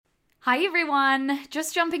Hi everyone,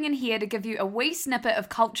 just jumping in here to give you a wee snippet of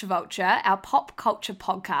Culture Vulture, our pop culture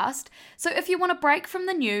podcast. So if you want a break from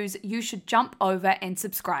the news, you should jump over and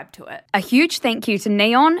subscribe to it. A huge thank you to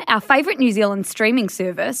Neon, our favourite New Zealand streaming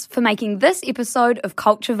service, for making this episode of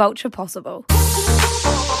Culture Vulture possible.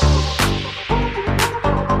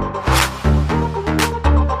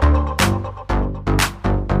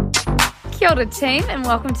 Kia ora team, and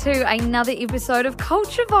welcome to another episode of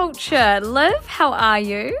Culture Vulture. Liv, how are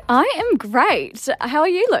you? I am great. How are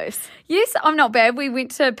you, Luce? Yes, I'm not bad. We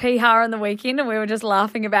went to Piha on the weekend and we were just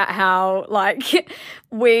laughing about how,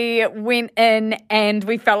 we went in and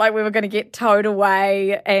we felt like we were going to get towed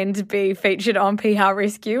away and be featured on Piha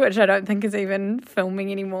Rescue, which I don't think is even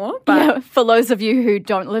filming anymore. But yeah, for those of you who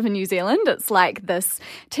don't live in New Zealand, it's like this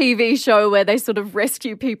TV show where they sort of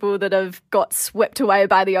rescue people that have got swept away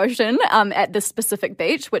by the ocean at this specific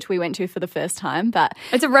beach, which we went to for the first time. But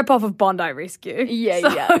it's a rip-off of Bondi Rescue. Yeah,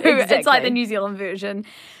 exactly. It's like the New Zealand version.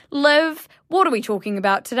 Liv, what are we talking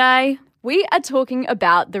about today? We are talking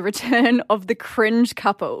about the return of the Cringe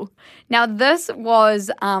couple. Now, this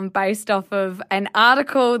was based off of an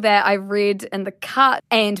article that I read in The Cut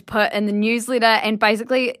and put in the newsletter. And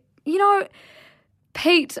basically,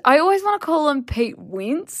 Pete, I always want to call him Pete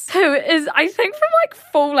Wentz, who is, I think, from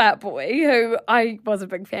Fall Out Boy, who I was a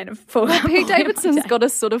big fan of Fall Out Boy. Pete Davidson's got a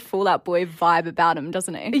sort of Fall Out Boy vibe about him,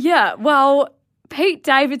 doesn't he? Yeah, well, Pete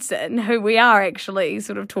Davidson, who we are actually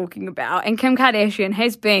sort of talking about, and Kim Kardashian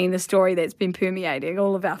has been the story that's been permeating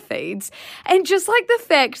all of our feeds. And just the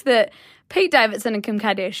fact that Pete Davidson and Kim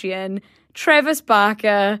Kardashian, Travis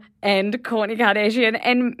Barker and Kourtney Kardashian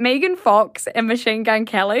and Megan Fox and Machine Gun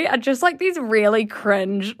Kelly are just these really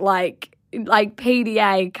cringe,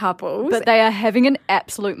 PDA couples. But they are having an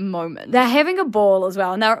absolute moment. They're having a ball as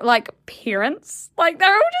well. And they're parents. They're all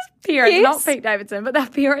just parents, yes. Not Pete Davidson, but they're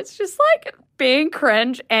parents just being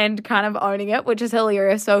cringe and kind of owning it, which is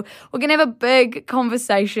hilarious. So we're going to have a big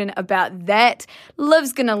conversation about that.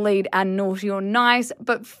 Liv's going to lead our naughty or nice.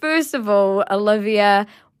 But first of all, Olivia,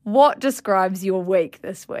 what describes your week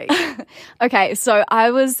this week? Okay, so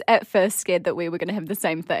I was at first scared that we were going to have the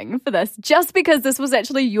same thing for this, just because this was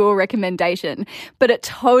actually your recommendation, but it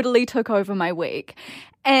totally took over my week.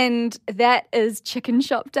 And that is Chicken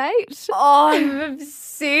Shop Date. Oh, I'm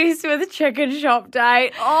obsessed with Chicken Shop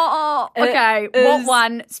Date. Oh, okay. What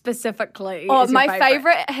one specifically? Oh, is your my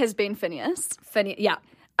favorite has been Phineas. Yeah.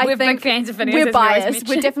 We're big fans of Phineas. We're biased.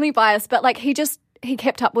 We're definitely biased, but he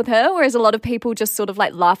kept up with her, whereas a lot of people just sort of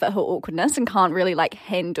laugh at her awkwardness and can't really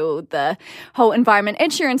handle the whole environment.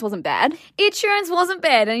 Ed Sheeran's wasn't bad. And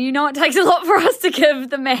it takes a lot for us to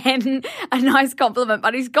give the man a nice compliment,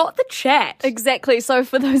 but he's got the chat. Exactly. So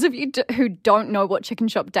for those of you who don't know what Chicken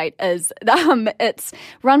Shop Date is, it's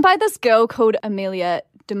run by this girl called Amelia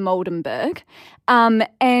de Moldenberg,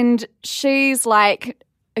 and she's a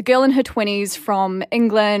girl in her 20s from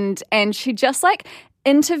England, and she just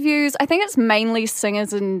interviews, I think it's mainly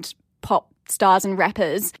singers and pop stars and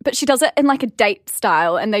rappers, but she does it in a date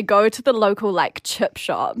style, and they go to the local chip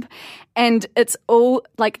shop, and it's all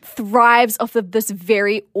thrives off of this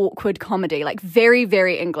very awkward comedy, very,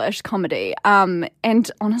 very English comedy. And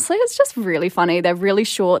honestly, it's just really funny. They're really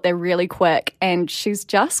short, they're really quick, and she's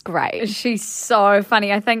just great. She's so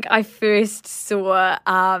funny. I think I first saw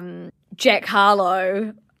Jack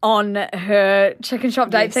Harlow on her Chicken Shop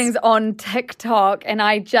Date things on TikTok, and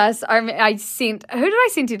I sent, who did I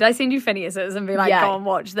send to? Did I send you Phineas's and be go and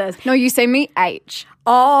watch this? No, you sent me H.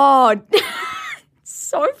 Oh,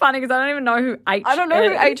 so funny because I don't even know who H is. I don't know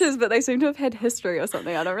who H is, but they seem to have had history or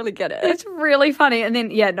something. I don't really get it. It's really funny. And then,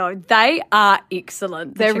 they are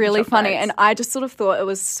excellent. They're really funny. And I just sort of thought it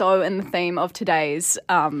was so in the theme of today's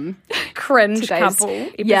cringe couple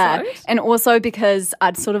episode. Yeah. And also because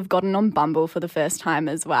I'd sort of gotten on Bumble for the first time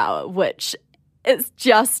as well, which is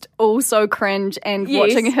just also cringe. And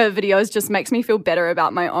watching her videos just makes me feel better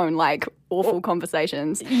about my own awful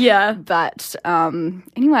conversations. Yeah. But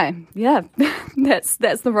anyway, yeah, that's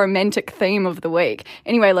the romantic theme of the week.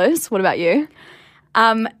 Anyway, Luce, what about you?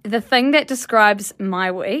 The thing that describes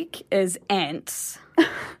my week is ants.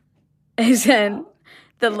 As in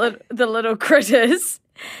the little critters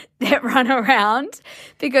that run around.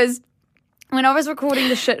 Because when I was recording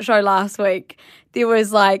the shit show last week, there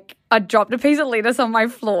was I dropped a piece of lettuce on my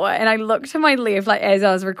floor, and I looked to my left as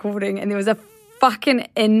I was recording, and there was a fucking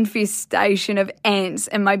infestation of ants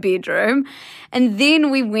in my bedroom. And then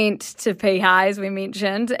we went to Piha, as we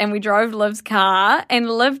mentioned, and we drove Liv's car, and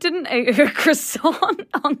Liv didn't eat her croissant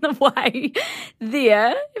on the way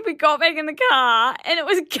there. We got back in the car, and it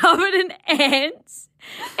was covered in ants,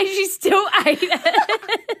 and she still ate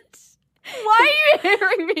it. Why are you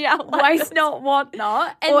hearing me out like Waste this? not, want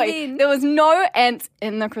not. And Oi, then there was no ants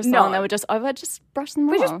in the croissant. No. They were just over. Just brush them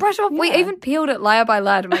off. we just brush off. We Yeah. even peeled it layer by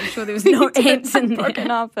layer to make sure there was no ants in there.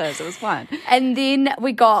 broken off first. It was fine. And then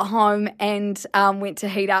we got home and went to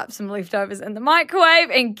heat up some leftovers in the microwave.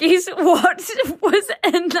 And guess what was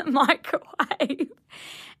in the microwave?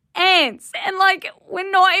 Ants. And like,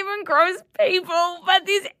 we're not even gross people, but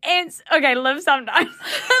these ants, okay, live sometimes.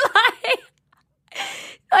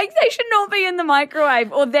 like they should not be in the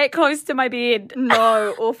microwave or that close to my bed.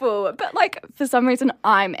 No, awful. But like, for some reason,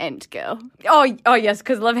 I'm ant girl. Oh yes,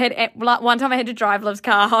 because Liv had one time I had to drive Liv's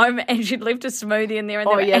car home and she'd left a smoothie in there. And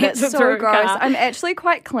Oh there were yeah, ants that's all so through her gross. car. I'm actually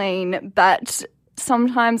quite clean, but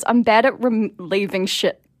sometimes I'm bad at leaving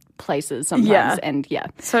shit places sometimes. Yeah. And yeah,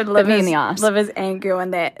 So bit Liv me in is, the arse. Liv is angry,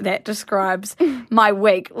 and that describes my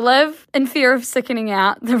week. Liv, in fear of sickening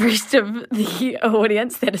out the rest of the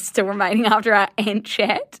audience that is still remaining after our ant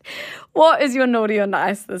chat, what is your naughty or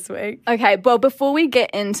nice this week? Okay, well, before we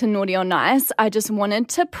get into naughty or nice, I just wanted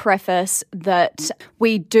to preface that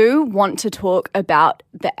we do want to talk about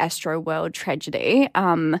the Astroworld tragedy,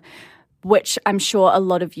 which I'm sure a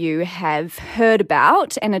lot of you have heard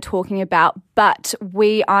about and are talking about, but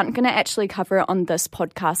we aren't going to actually cover it on this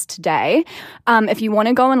podcast today. If you want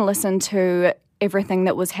to go and listen to everything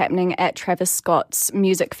that was happening at Travis Scott's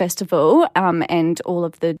music festival and all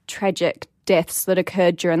of the tragic deaths that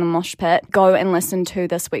occurred during the mosh pit, go and listen to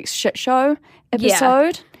this week's shit show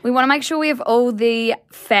episode. Yeah. We want to make sure we have all the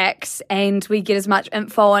facts and we get as much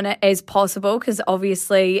info on it as possible because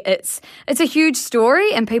obviously it's a huge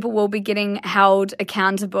story and people will be getting held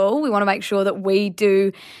accountable. We want to make sure that we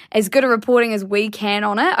do as good a reporting as we can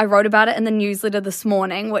on it. I wrote about it in the newsletter this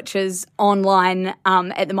morning, which is online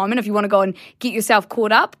at the moment if you want to go and get yourself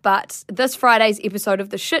caught up. But this Friday's episode of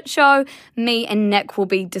The Shit Show, me and Nick will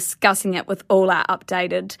be discussing it with all our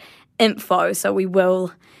updated info. So we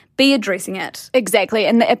will be addressing it. Exactly.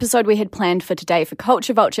 And the episode we had planned for today for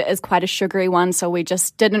Culture Vulture is quite a sugary one, so we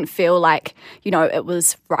just didn't feel like, it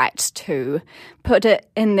was right to put it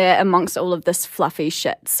in there amongst all of this fluffy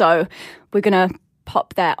shit. So we're going to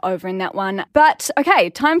pop that over in that one. But, okay,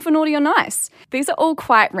 time for naughty or nice. These are all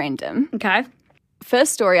quite random. Okay.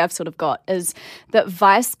 First story I've sort of got is that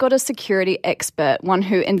Vice got a security expert, one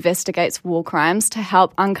who investigates war crimes, to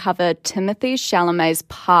help uncover Timothy Chalamet's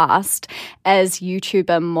past as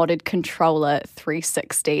YouTuber modded controller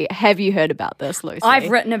 360. Have you heard about this, Lucy?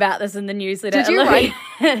 I've written about this in the newsletter. Did you write?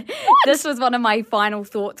 This was one of my final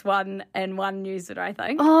thoughts one newsletter, I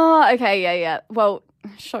think. Oh, okay, yeah. Well,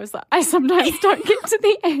 shows that I sometimes don't get to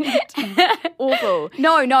the end. Awful.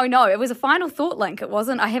 No. It was a final thought link. It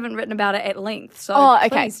wasn't. I haven't written about it at length. So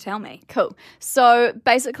please tell me. Cool. So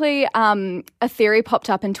basically, a theory popped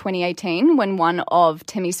up in 2018 when one of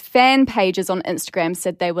Timmy's fan pages on Instagram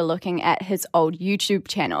said they were looking at his old YouTube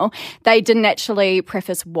channel. They didn't actually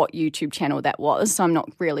preface what YouTube channel that was, so I'm not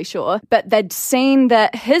really sure. But they'd seen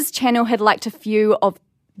that his channel had liked a few of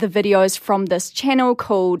the videos from this channel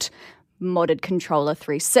called Modded Controller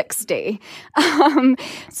 360.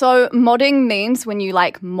 So modding means when you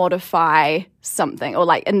modify something,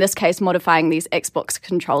 or in this case modifying these Xbox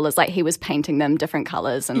controllers, he was painting them different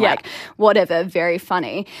colors and whatever, very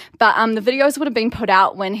funny. But the videos would have been put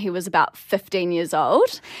out when he was about 15 years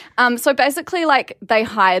old. So basically they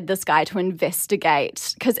hired this guy to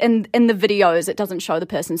investigate, because in the videos it doesn't show the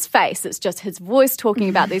person's face, it's just his voice talking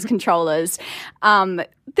about these controllers.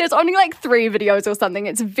 There's only 3 videos or something.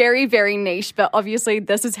 It's very, very niche, but obviously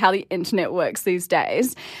this is how the internet works these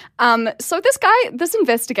days. So this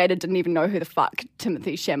investigator didn't even know who the fuck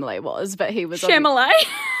Timothy Chalamet was, but he was Chalamet.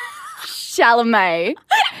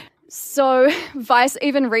 So Vice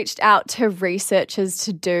even reached out to researchers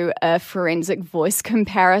to do a forensic voice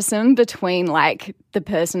comparison between the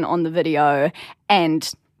person on the video and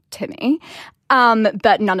Timmy.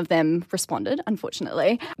 But none of them responded,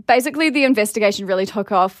 unfortunately. Basically, the investigation really took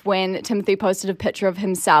off when Timothy posted a picture of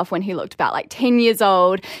himself when he looked about 10 years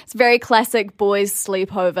old. It's very classic boys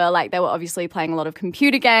sleepover. They were obviously playing a lot of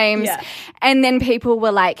computer games. Yeah. And then people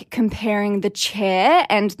were comparing the chair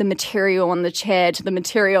and the material on the chair to the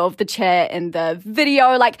material of the chair in the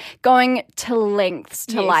video, going to lengths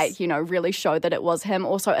to really show that it was him.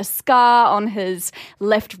 Also, a scar on his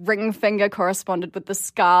left ring finger corresponded with the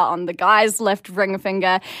scar on the guy's left shift ring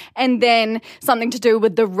finger, and then something to do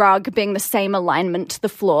with the rug being the same alignment to the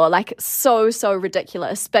floor. Like, so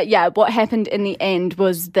ridiculous. But yeah, what happened in the end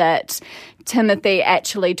was that Timothy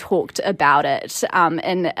actually talked about it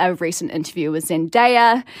in a recent interview with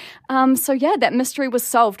Zendaya. So yeah, that mystery was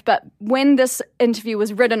solved. But when this interview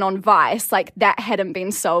was written on Vice, like, that hadn't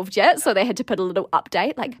been solved yet. So they had to put a little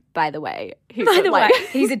update, like, by the way,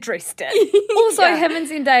 he's addressed it. Also, him and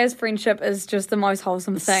Zendaya's friendship is just the most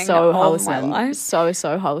wholesome thing so of wholesome. my life.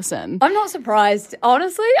 So wholesome. I'm not surprised.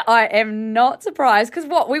 Honestly, I am not surprised. Because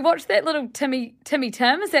we watched that little Timmy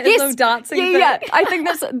Tim? Is that his little dancing thing? Yeah. I think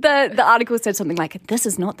that's the article said something like, this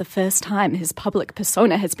is not the first time his public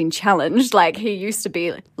persona has been challenged. Like, he used to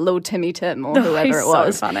be little Timmy Tim or whoever it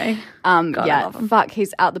was. So funny. Fuck,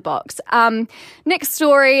 he's out the box. Next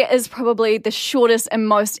story is probably the shortest and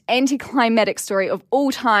most anticlimactic story of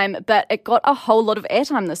all time, but it got a whole lot of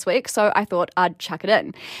airtime this week, so I thought I'd chuck it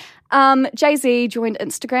in. Jay-Z joined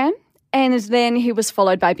Instagram, and then he was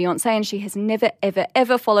followed by Beyonce, and she has never, ever,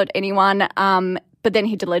 ever followed anyone. But then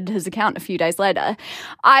he deleted his account a few days later.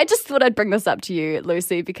 I just thought I'd bring this up to you,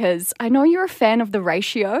 Lucy, because I know you're a fan of the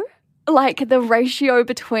ratio. Like, the ratio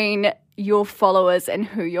between your followers and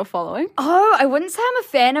who you're following. Oh, I wouldn't say I'm a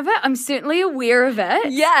fan of it. I'm certainly aware of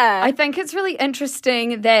it. Yeah. I think it's really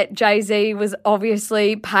interesting that Jay-Z was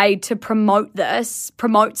obviously paid to promote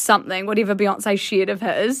something, whatever Beyonce shared of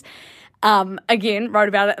his. Again, wrote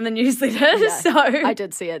about it in the newsletter. Yeah, so I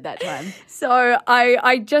did see it that time. So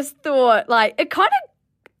I just thought, like, it kind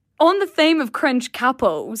of, on the theme of cringe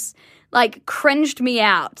couples, like, cringed me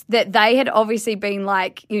out that they had obviously been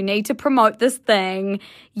like, you need to promote this thing.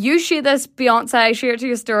 You share this, Beyonce, share it to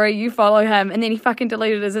your story, you follow him, and then he fucking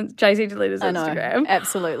Jay-Z deleted his Instagram.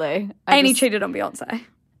 Absolutely. He cheated on Beyonce.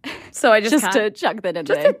 So I just to chuck that in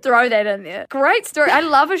just there. to throw that in there. Great story. I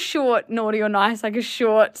love a short naughty or nice, like a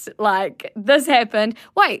short, like, this happened.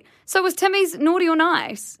 Wait, so was Timmy's naughty or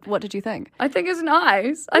nice? What did you think? I think it's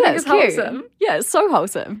nice. I think it's wholesome. Yeah, it's so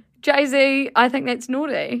wholesome. Jay-Z, I think that's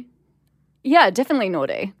naughty. Yeah, definitely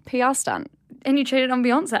naughty. PR stunt. And you cheated on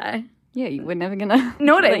Beyonce. Yeah, we're never gonna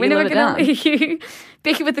naughty. We're never gonna let you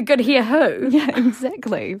Becky with the good hair who. Yeah,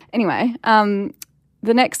 exactly. Anyway, the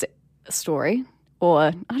next story,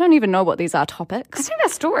 or I don't even know what these are, topics. I think they're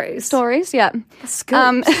stories. Stories, yeah.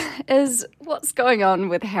 Scoops. Is what's going on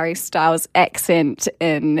with Harry Styles' accent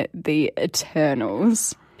in the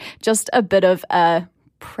Eternals. Just a bit of a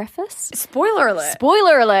preface. Spoiler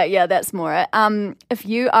alert. Yeah, that's more it. If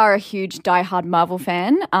you are a huge diehard Marvel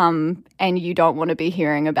fan, and you don't want to be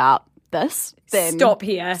hearing about this, then stop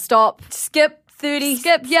here. Skip 30.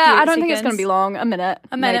 Yeah, I don't think it's going to be long. A minute,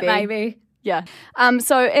 maybe. Yeah.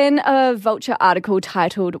 So in a Vulture article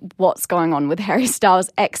titled "What's Going On with Harry Styles'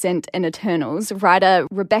 Accent in Eternals," writer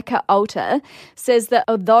Rebecca Alter says that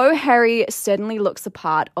although Harry certainly looks the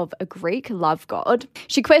part of a Greek love god,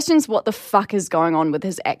 she questions what the fuck is going on with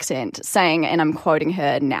his accent, saying, and I'm quoting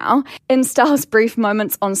her now, "In Styles' brief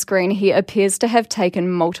moments on screen, he appears to have taken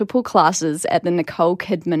multiple classes at the Nicole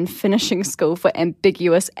Kidman Finishing School for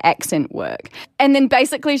Ambiguous Accent Work." And then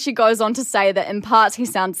basically she goes on to say that in parts he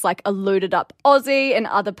sounds like a looted up Aussie, in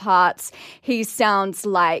other parts he sounds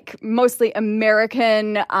like mostly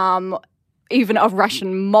American, even a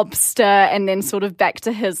Russian mobster, and then sort of back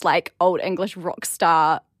to his like old English rock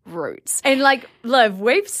star roots. And like, Liv,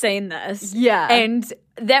 we've seen this. Yeah. And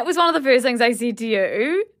that was one of the first things I said to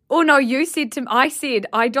you. Oh, no, you said to me, I said,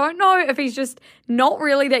 I don't know if he's just not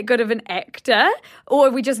really that good of an actor or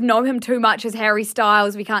we just know him too much as Harry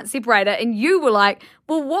Styles. We can't separate it. And you were like,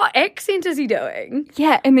 well, what accent is he doing?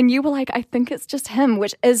 Yeah, and then you were like, I think it's just him,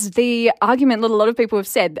 which is the argument that a lot of people have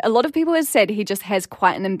said. A lot of people have said he just has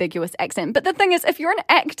quite an ambiguous accent. But the thing is, if you're an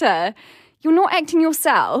actor, you're not acting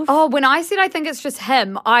yourself. Oh, when I said I think it's just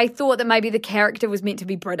him, I thought that maybe the character was meant to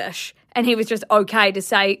be British and he was just okay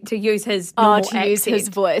to use his normal accent. Use his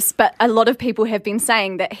voice. But a lot of people have been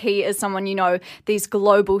saying that he is someone, you know, these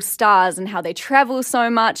global stars and how they travel so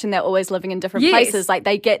much and they're always living in different places. Like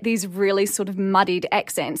they get these really sort of muddied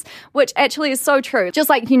accents, which actually is so true. Just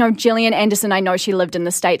like, you know, Gillian Anderson, I know she lived in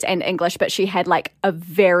the States and English, but she had like a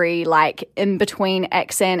very like in-between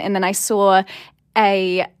accent. And then I saw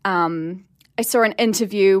an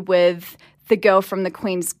interview with the girl from the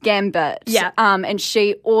Queen's Gambit. Yeah. And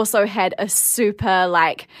she also had a super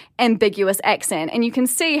like ambiguous accent. And you can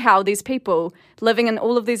see how these people living in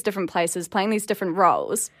all of these different places, playing these different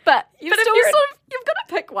roles. But you've got to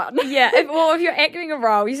pick one. Yeah. If you're acting a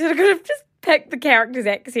role, you sort of got to just pick the character's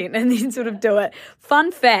accent and then sort of do it.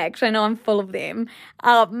 Fun fact, I know I'm full of them.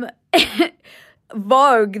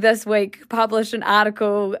 Vogue this week published an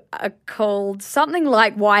article called something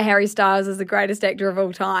like Why Harry Styles is the Greatest Actor of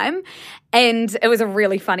All Time. And it was a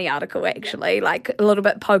really funny article, actually, like a little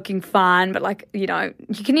bit poking fun, but like, you know,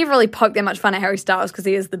 you can never really poke that much fun at Harry Styles because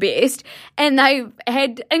he is the best. And they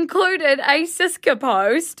had included a Siska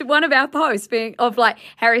post, one of our posts being of like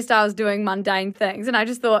Harry Styles doing mundane things. And I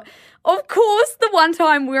just thought, of course, the one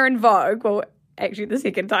time we're in Vogue, well, actually the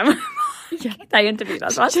second time they interviewed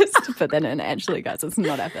us. Just to put that in, actually, guys, it's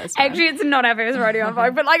not our first time. Actually, it's not our first rodeo on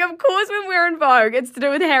Vogue, but like, of course, when we're in Vogue, it's to do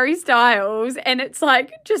with Harry Styles, and it's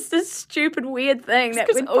like just this stupid, weird thing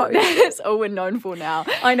that's all we're known for now.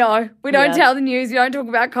 I know. We don't tell the news, we don't talk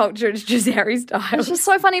about culture, it's just Harry Styles. It's just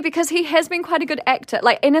so funny because he has been quite a good actor.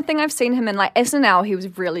 Like, anything I've seen him in, like SNL, he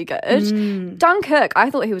was really good. Dunkirk, I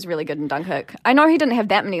thought he was really good in Dunkirk. I know he didn't have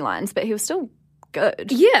that many lines, but he was still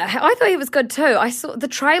good. Yeah, I thought he was good too. I saw the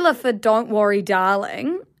trailer for Don't Worry,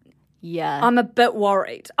 Darling. Yeah. I'm a bit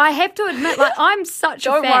worried. I have to admit, like, I'm such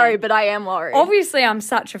a fan. Don't worry, but I am worried. Obviously, I'm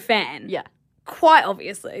such a fan. Yeah. Quite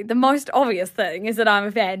obviously. The most obvious thing is that I'm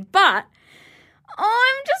a fan. But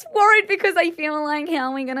I'm just worried because I feel like,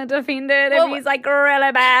 how are we going to defend it if he's, like,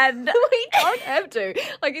 really bad? We don't have to.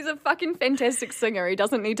 Like, he's a fucking fantastic singer. He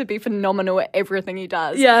doesn't need to be phenomenal at everything he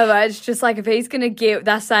does. Yeah, but it's just like if he's going to get,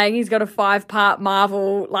 they're saying he's got a 5-part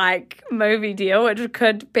Marvel, like, movie deal, which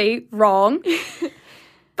could be wrong.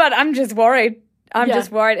 But I'm just worried. I'm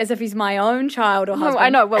just worried as if he's my own child or husband. I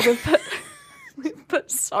know. Well, we've put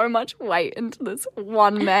so much weight into this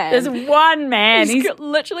one man. There's one man. He's got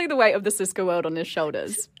literally the weight of the Siska world on his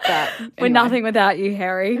shoulders. But anyway. We're nothing without you,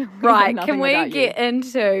 Harry. Right, can we get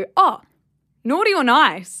into, naughty or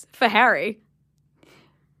nice for Harry?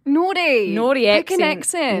 Naughty. Naughty Pick accent. an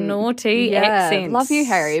accent. Naughty accents. Love you,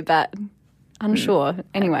 Harry, but unsure.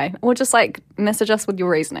 Anyway, or just like message us with your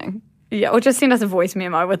reasoning. Yeah, or just send us a voice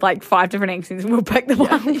memo with like 5 different accents and we'll pick the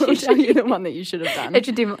one. We'll tell you the one that you should have done. It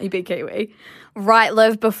should definitely be Kiwi. Right,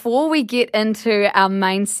 Liv, before we get into our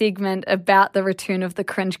main segment about the return of the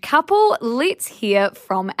cringe couple, let's hear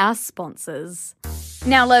from our sponsors.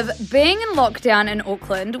 Now, Liv, being in lockdown in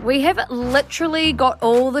Auckland, we have literally got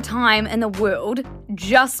all the time in the world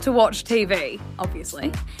just to watch TV,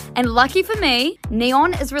 obviously. And lucky for me,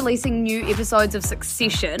 Neon is releasing new episodes of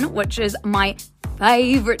Succession, which is my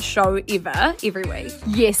favourite show ever, every week.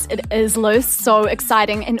 Yes, it is, Lou. So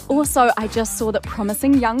exciting. And also, I just saw that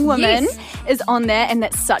Promising Young Woman is on there, and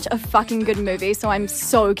that's such a fucking good movie, so I'm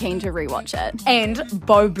so keen to rewatch it. And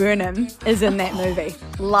Bo Burnham is in that movie.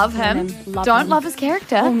 Love him. Don't love his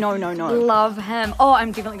character. Oh, no. Love him. Oh,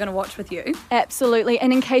 I'm definitely going to watch with you. Absolutely.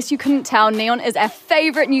 And in case you couldn't tell, Neon is our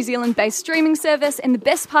favourite New Zealand-based streaming service, and the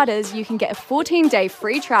best part is you can get a 14-day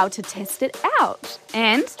free trial to test it out.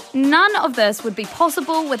 And none of this would be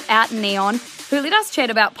possible without Neon, who let us chat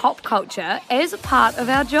about pop culture as a part of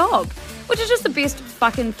our job, which is just the best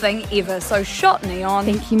fucking thing ever. So shot, Neon.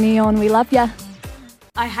 Thank you, Neon. We love ya.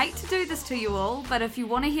 I hate to do this to you all, but if you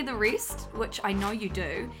want to hear the rest, which I know you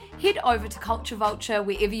do, head over to Culture Vulture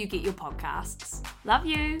wherever you get your podcasts. Love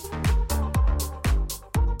you.